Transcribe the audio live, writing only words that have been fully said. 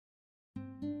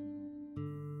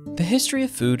The history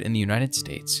of food in the United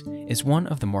States is one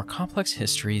of the more complex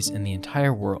histories in the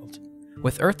entire world,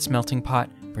 with Earth's melting pot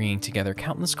bringing together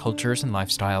countless cultures and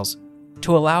lifestyles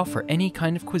to allow for any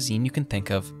kind of cuisine you can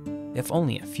think of, if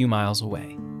only a few miles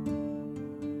away.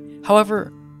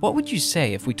 However, what would you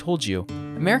say if we told you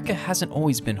America hasn't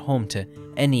always been home to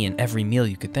any and every meal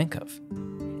you could think of?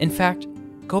 In fact,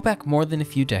 go back more than a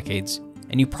few decades,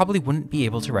 and you probably wouldn't be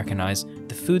able to recognize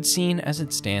the food scene as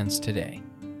it stands today.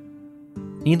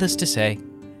 Needless to say,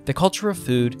 the culture of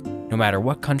food, no matter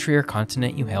what country or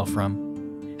continent you hail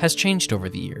from, has changed over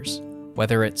the years,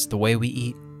 whether it's the way we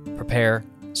eat, prepare,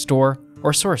 store,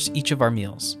 or source each of our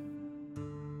meals.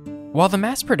 While the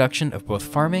mass production of both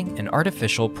farming and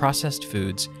artificial processed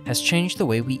foods has changed the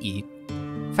way we eat,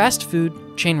 fast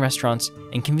food, chain restaurants,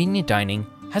 and convenient dining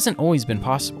hasn't always been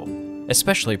possible,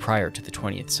 especially prior to the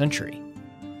 20th century.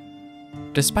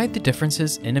 Despite the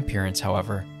differences in appearance,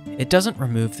 however, it doesn't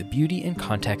remove the beauty and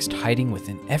context hiding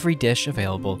within every dish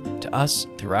available to us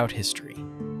throughout history.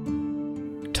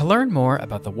 To learn more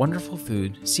about the wonderful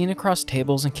food seen across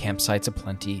tables and campsites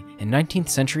aplenty in 19th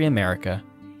century America,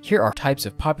 here are types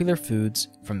of popular foods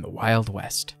from the Wild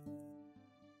West.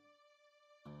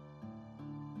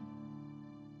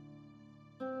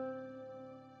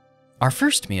 Our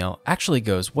first meal actually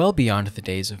goes well beyond the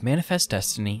days of Manifest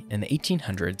Destiny in the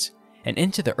 1800s and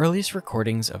into the earliest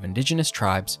recordings of indigenous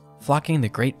tribes flocking the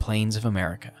Great Plains of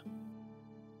America.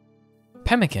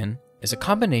 Pemmican is a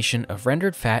combination of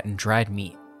rendered fat and dried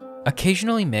meat,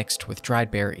 occasionally mixed with dried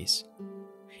berries.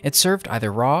 It's served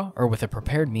either raw or with a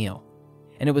prepared meal,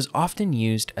 and it was often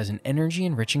used as an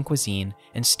energy-enriching cuisine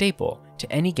and staple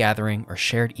to any gathering or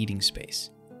shared eating space.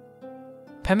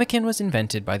 Pemmican was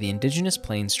invented by the indigenous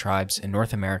Plains tribes in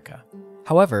North America.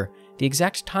 However, the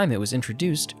exact time it was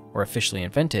introduced, or officially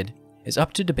invented, is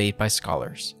up to debate by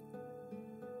scholars.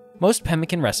 Most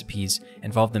pemmican recipes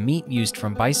involve the meat used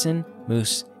from bison,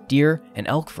 moose, deer, and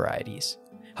elk varieties.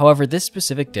 However, this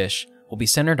specific dish will be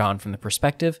centered on from the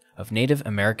perspective of Native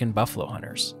American buffalo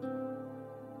hunters.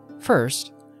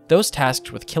 First, those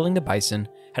tasked with killing the bison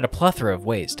had a plethora of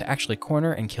ways to actually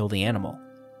corner and kill the animal.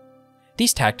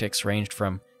 These tactics ranged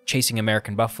from chasing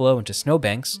American buffalo into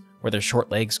snowbanks where their short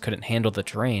legs couldn't handle the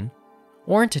terrain,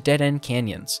 or into dead-end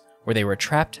canyons where they were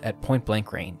trapped at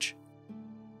point-blank range.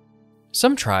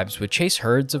 Some tribes would chase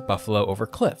herds of buffalo over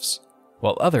cliffs,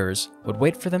 while others would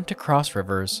wait for them to cross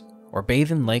rivers or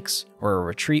bathe in lakes where a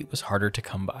retreat was harder to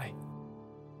come by.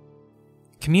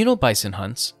 Communal bison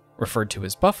hunts, referred to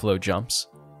as buffalo jumps,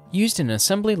 used an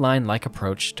assembly line-like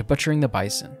approach to butchering the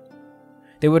bison.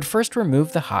 They would first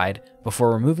remove the hide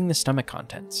before removing the stomach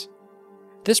contents.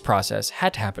 This process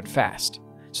had to happen fast,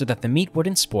 so that the meat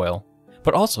wouldn't spoil,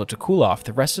 but also to cool off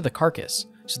the rest of the carcass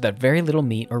so that very little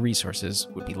meat or resources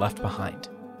would be left behind.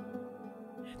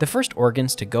 The first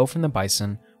organs to go from the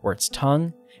bison were its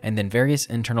tongue and then various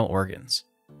internal organs.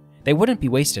 They wouldn't be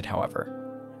wasted,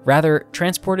 however, rather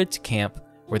transported to camp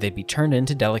where they'd be turned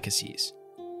into delicacies.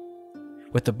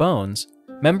 With the bones,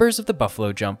 members of the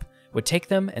buffalo jump would take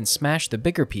them and smash the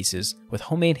bigger pieces with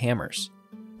homemade hammers,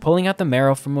 pulling out the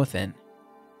marrow from within.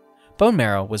 Bone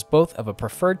marrow was both of a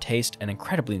preferred taste and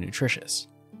incredibly nutritious.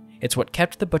 It's what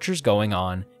kept the butchers going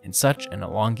on in such an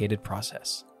elongated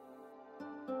process.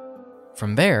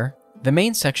 From there, the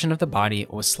main section of the body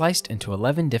was sliced into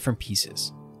 11 different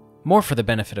pieces, more for the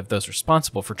benefit of those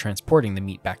responsible for transporting the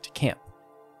meat back to camp.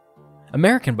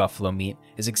 American buffalo meat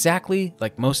is exactly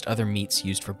like most other meats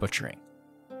used for butchering.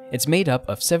 It's made up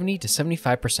of 70 to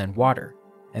 75% water,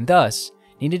 and thus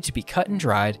needed to be cut and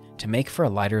dried to make for a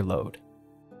lighter load.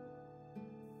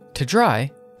 To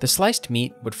dry, the sliced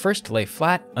meat would first lay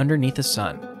flat underneath the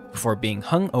sun before being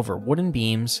hung over wooden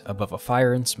beams above a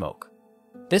fire and smoke.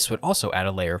 This would also add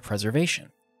a layer of preservation.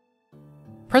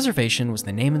 Preservation was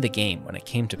the name of the game when it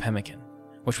came to pemmican,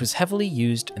 which was heavily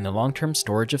used in the long-term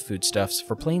storage of foodstuffs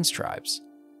for Plains tribes.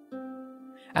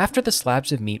 After the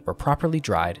slabs of meat were properly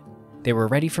dried, they were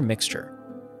ready for mixture.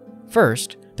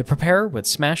 First, the preparer would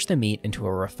smash the meat into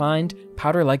a refined,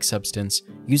 powder-like substance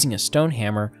using a stone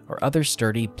hammer or other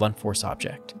sturdy, blunt force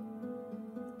object.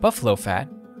 Buffalo fat,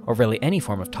 or really any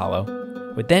form of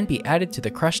tallow, would then be added to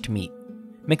the crushed meat,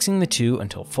 mixing the two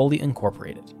until fully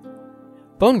incorporated.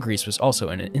 Bone grease was also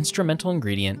an instrumental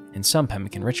ingredient in some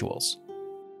pemmican rituals.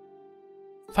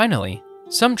 Finally,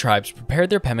 some tribes prepared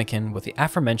their pemmican with the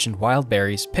aforementioned wild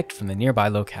berries picked from the nearby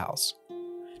locales.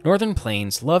 Northern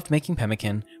Plains loved making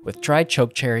pemmican with dried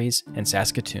chokecherries and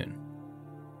Saskatoon.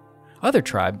 Other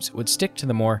tribes would stick to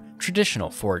the more traditional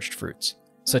foraged fruits,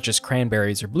 such as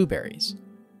cranberries or blueberries.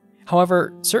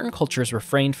 However, certain cultures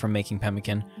refrained from making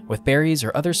pemmican with berries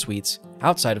or other sweets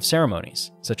outside of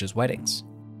ceremonies, such as weddings.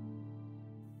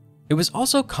 It was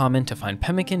also common to find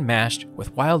pemmican mashed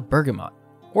with wild bergamot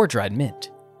or dried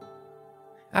mint.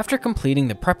 After completing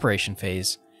the preparation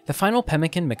phase, the final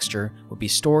pemmican mixture would be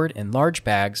stored in large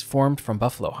bags formed from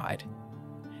buffalo hide.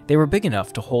 They were big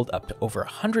enough to hold up to over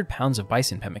 100 pounds of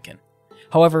bison pemmican.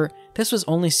 However, this was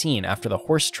only seen after the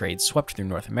horse trade swept through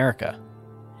North America.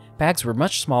 Bags were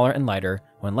much smaller and lighter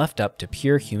when left up to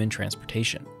pure human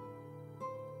transportation.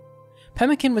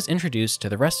 Pemmican was introduced to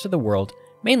the rest of the world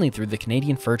mainly through the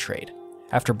Canadian fur trade,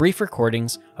 after brief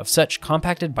recordings of such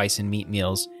compacted bison meat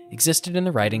meals existed in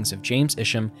the writings of James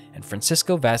Isham and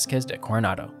Francisco Vázquez de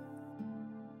Coronado.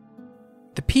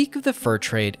 The peak of the fur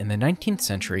trade in the 19th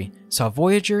century saw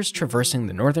voyagers traversing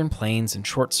the northern plains in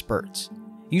short spurts,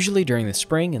 usually during the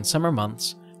spring and summer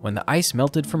months when the ice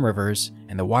melted from rivers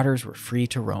and the waters were free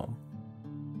to roam.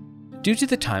 Due to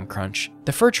the time crunch,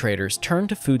 the fur traders turned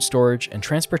to food storage and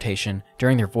transportation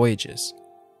during their voyages.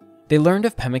 They learned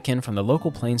of pemmican from the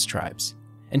local plains tribes,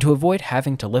 and to avoid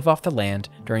having to live off the land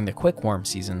during the quick warm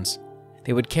seasons,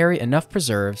 they would carry enough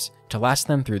preserves to last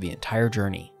them through the entire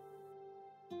journey.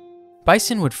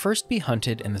 Bison would first be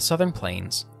hunted in the southern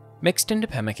plains, mixed into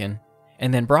pemmican,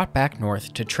 and then brought back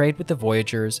north to trade with the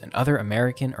voyagers and other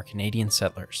American or Canadian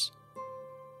settlers.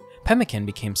 Pemmican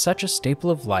became such a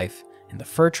staple of life in the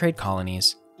fur trade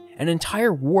colonies, an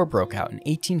entire war broke out in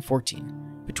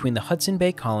 1814 between the Hudson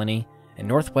Bay Colony and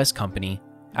Northwest Company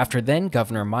after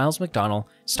then-Governor Miles McDonnell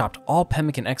stopped all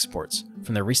pemmican exports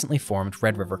from the recently formed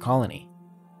Red River Colony.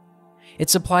 It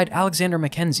supplied Alexander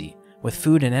Mackenzie with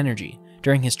food and energy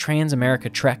during his Trans-America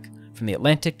trek from the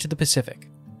Atlantic to the Pacific,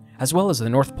 as well as the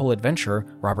North Pole adventurer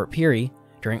Robert Peary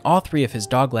during all three of his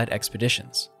dog-led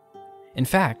expeditions. In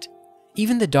fact,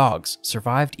 even the dogs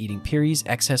survived eating Peary's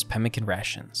excess pemmican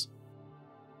rations.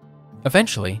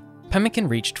 Eventually, pemmican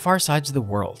reached far sides of the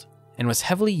world and was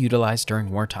heavily utilized during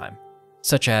wartime,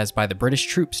 such as by the British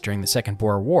troops during the Second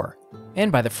Boer War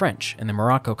and by the French in the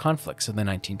Morocco conflicts of the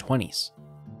 1920s.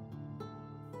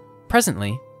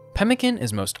 Presently, pemmican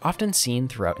is most often seen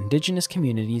throughout indigenous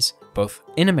communities both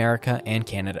in America and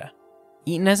Canada,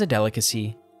 eaten as a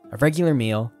delicacy, a regular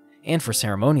meal, and for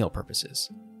ceremonial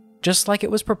purposes, just like it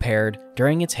was prepared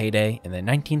during its heyday in the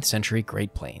 19th century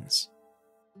Great Plains.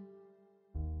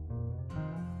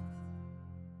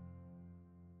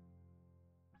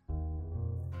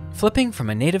 Flipping from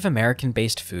a Native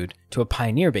American-based food to a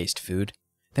pioneer-based food,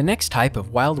 the next type of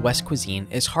Wild West cuisine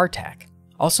is hardtack,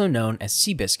 also known as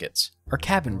sea biscuits or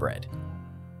cabin bread.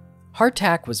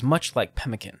 Hardtack was much like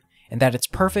pemmican in that it's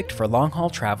perfect for long-haul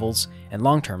travels and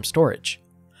long-term storage,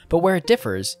 but where it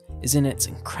differs is in its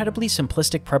incredibly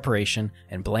simplistic preparation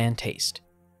and bland taste,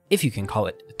 if you can call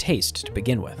it a taste to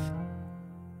begin with.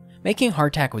 Making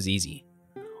hardtack was easy.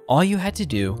 All you had to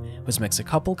do was mix a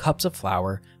couple cups of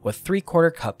flour with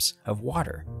 3/4 cups of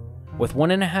water, with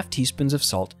 1.5 teaspoons of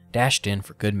salt dashed in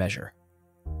for good measure.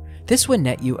 This would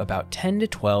net you about 10 to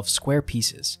 12 square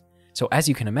pieces, so as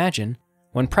you can imagine,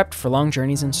 when prepped for long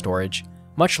journeys and storage,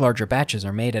 much larger batches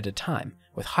are made at a time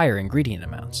with higher ingredient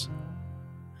amounts.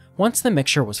 Once the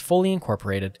mixture was fully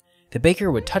incorporated, the baker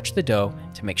would touch the dough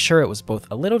to make sure it was both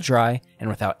a little dry and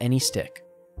without any stick.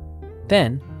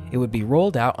 Then, it would be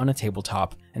rolled out on a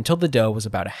tabletop until the dough was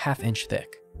about a 1/2 inch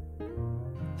thick.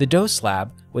 The dough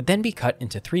slab would then be cut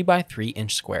into 3x3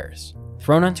 inch squares,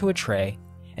 thrown onto a tray,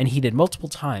 and heated multiple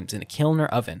times in a kiln or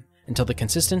oven until the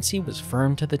consistency was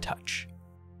firm to the touch.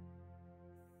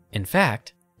 In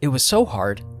fact, it was so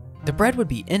hard, the bread would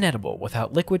be inedible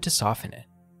without liquid to soften it.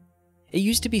 It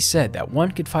used to be said that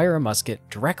one could fire a musket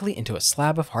directly into a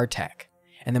slab of hardtack,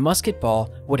 and the musket ball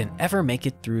wouldn't ever make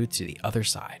it through to the other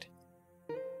side.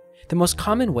 The most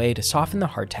common way to soften the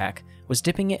hardtack was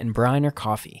dipping it in brine or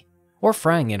coffee, or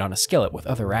frying it on a skillet with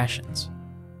other rations.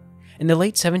 In the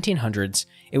late 1700s,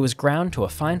 it was ground to a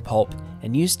fine pulp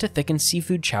and used to thicken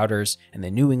seafood chowders in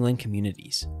the New England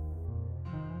communities.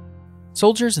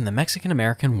 Soldiers in the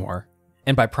Mexican-American War,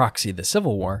 and by proxy the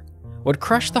Civil War, would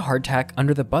crush the hardtack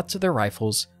under the butts of their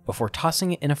rifles before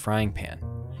tossing it in a frying pan,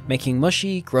 making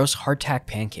mushy, gross hardtack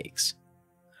pancakes.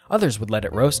 Others would let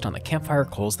it roast on the campfire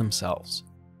coals themselves.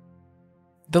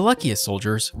 The luckiest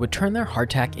soldiers would turn their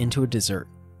hardtack into a dessert.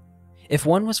 If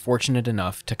one was fortunate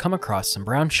enough to come across some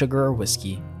brown sugar or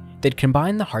whiskey, they'd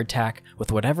combine the hardtack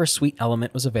with whatever sweet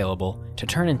element was available to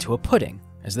turn into a pudding,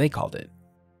 as they called it.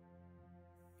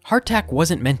 Hardtack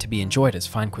wasn't meant to be enjoyed as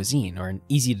fine cuisine or an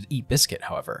easy-to-eat biscuit,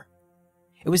 however.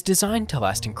 It was designed to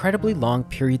last incredibly long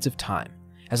periods of time,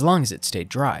 as long as it stayed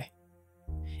dry.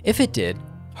 If it did,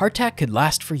 hardtack could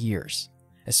last for years,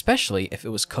 especially if it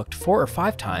was cooked 4 or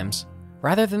 5 times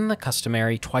rather than the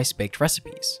customary twice-baked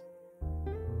recipes.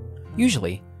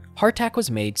 Usually, hardtack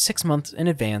was made 6 months in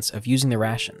advance of using the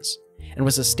rations, and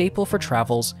was a staple for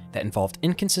travels that involved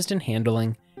inconsistent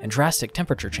handling and drastic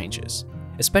temperature changes,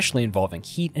 especially involving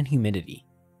heat and humidity.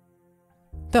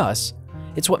 Thus,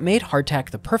 it's what made hardtack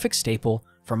the perfect staple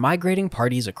for migrating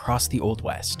parties across the Old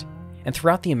West, and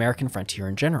throughout the American frontier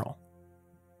in general.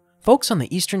 Folks on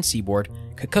the eastern seaboard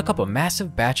could cook up a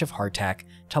massive batch of hardtack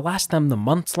to last them the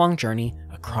months-long journey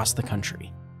across the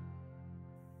country.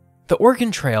 The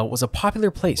Oregon Trail was a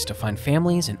popular place to find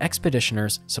families and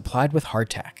expeditioners supplied with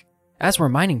hardtack, as were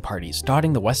mining parties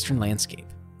dotting the western landscape.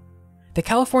 The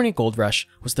California Gold Rush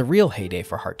was the real heyday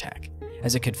for hardtack,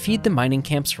 as it could feed the mining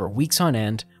camps for weeks on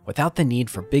end without the need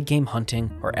for big game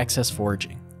hunting or excess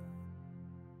foraging.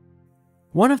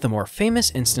 One of the more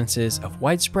famous instances of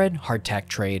widespread hardtack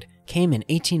trade came in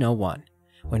 1801,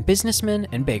 when businessman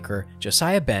and baker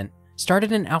Josiah Bent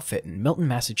started an outfit in Milton,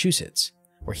 Massachusetts,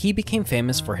 where he became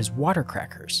famous for his water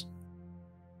crackers.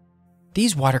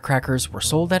 These water crackers were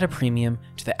sold at a premium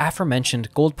to the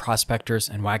aforementioned gold prospectors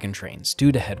and wagon trains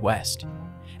due to head west,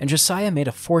 and Josiah made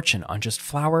a fortune on just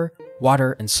flour,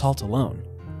 water, and salt alone,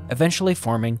 eventually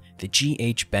forming the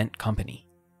G.H. Bent Company.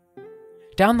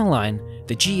 Down the line,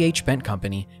 the G.H. Bent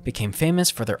Company became famous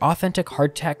for their authentic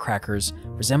hardtack crackers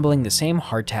resembling the same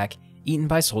hardtack eaten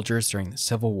by soldiers during the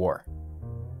Civil War.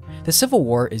 The Civil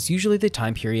War is usually the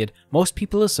time period most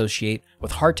people associate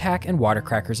with hardtack and water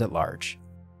crackers at large.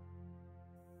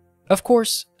 Of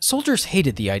course, soldiers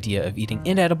hated the idea of eating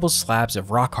inedible slabs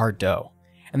of rock-hard dough,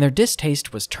 and their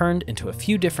distaste was turned into a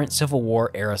few different Civil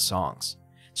War-era songs,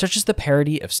 such as the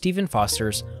parody of Stephen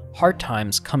Foster's Hard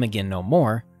Times Come Again No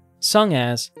More, sung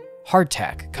as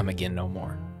Hardtack Come Again No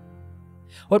More.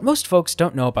 What most folks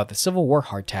don't know about the Civil War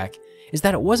hardtack is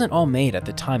that it wasn't all made at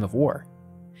the time of war.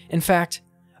 In fact,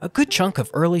 a good chunk of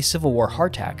early Civil War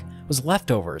hardtack was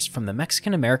leftovers from the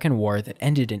Mexican-American War that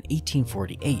ended in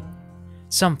 1848,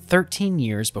 some 13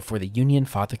 years before the Union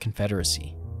fought the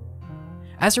Confederacy.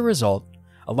 As a result,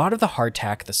 a lot of the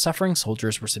hardtack the suffering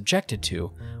soldiers were subjected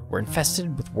to were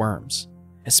infested with worms,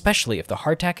 especially if the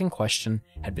hardtack in question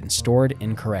had been stored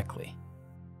incorrectly.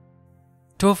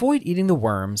 To avoid eating the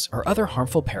worms or other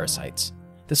harmful parasites,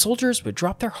 the soldiers would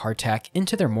drop their hardtack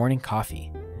into their morning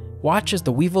coffee, watch as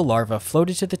the weevil larva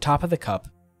floated to the top of the cup,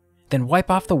 then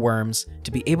wipe off the worms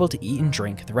to be able to eat and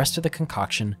drink the rest of the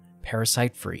concoction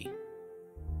parasite-free.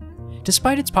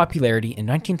 Despite its popularity in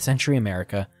 19th century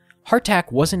America,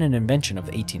 hardtack wasn't an invention of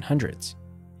the 1800s.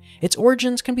 Its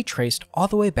origins can be traced all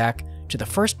the way back to the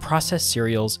first processed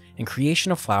cereals and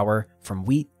creation of flour from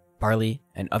wheat, barley,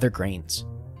 and other grains.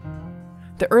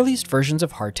 The earliest versions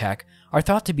of hardtack are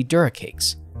thought to be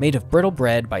duracakes, made of brittle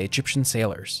bread by Egyptian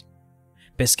sailors.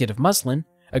 Biscuit of muslin,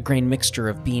 a grain mixture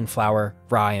of bean flour,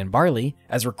 rye, and barley,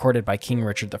 as recorded by King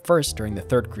Richard I during the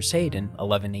Third Crusade in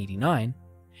 1189,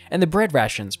 and the bread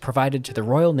rations provided to the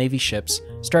Royal Navy ships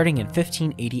starting in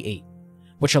 1588,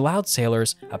 which allowed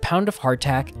sailors a pound of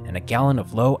hardtack and a gallon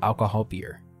of low-alcohol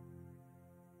beer.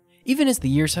 Even as the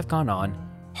years have gone on,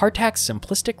 hardtack's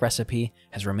simplistic recipe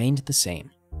has remained the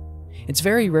same. It's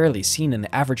very rarely seen in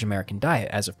the average American diet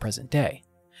as of present day,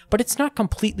 but it's not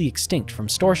completely extinct from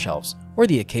store shelves or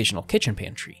the occasional kitchen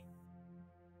pantry.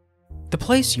 The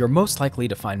place you're most likely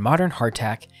to find modern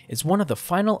hardtack is one of the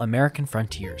final American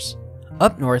frontiers,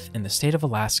 up north in the state of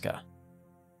Alaska.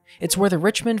 It's where the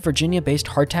Richmond, Virginia-based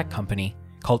hardtack company,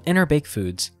 called Inner Bake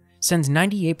Foods, sends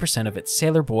 98% of its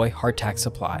Sailor Boy hardtack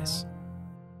supplies.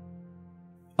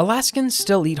 Alaskans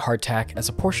still eat hardtack as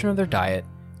a portion of their diet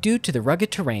due to the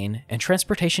rugged terrain and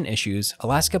transportation issues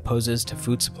Alaska poses to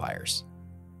food suppliers.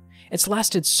 It's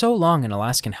lasted so long in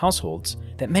Alaskan households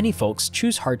that many folks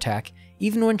choose hardtack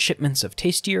even when shipments of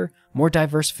tastier, more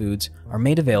diverse foods are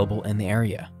made available in the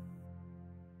area.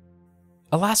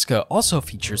 Alaska also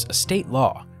features a state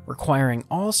law requiring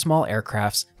all small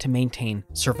aircrafts to maintain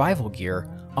survival gear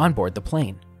on board the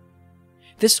plane.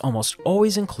 This almost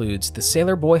always includes the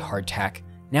Sailor Boy hardtack,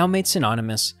 now made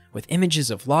synonymous with images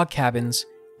of log cabins,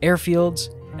 airfields,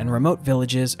 and remote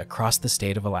villages across the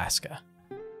state of Alaska.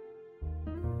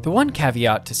 The one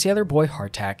caveat to Sailor Boy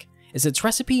hardtack is its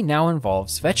recipe now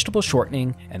involves vegetable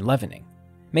shortening and leavening,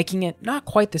 making it not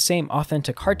quite the same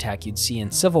authentic hardtack you'd see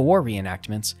in Civil War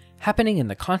reenactments happening in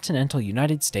the continental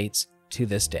United States to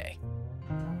this day.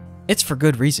 It's for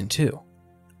good reason too.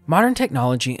 Modern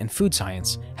technology and food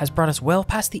science has brought us well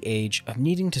past the age of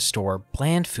needing to store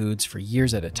bland foods for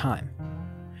years at a time.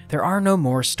 There are no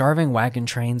more starving wagon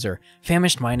trains or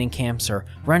famished mining camps or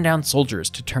rundown soldiers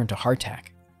to turn to hardtack,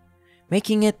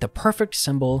 making it the perfect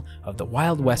symbol of the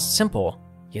Wild West's simple,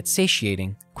 yet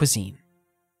satiating, cuisine.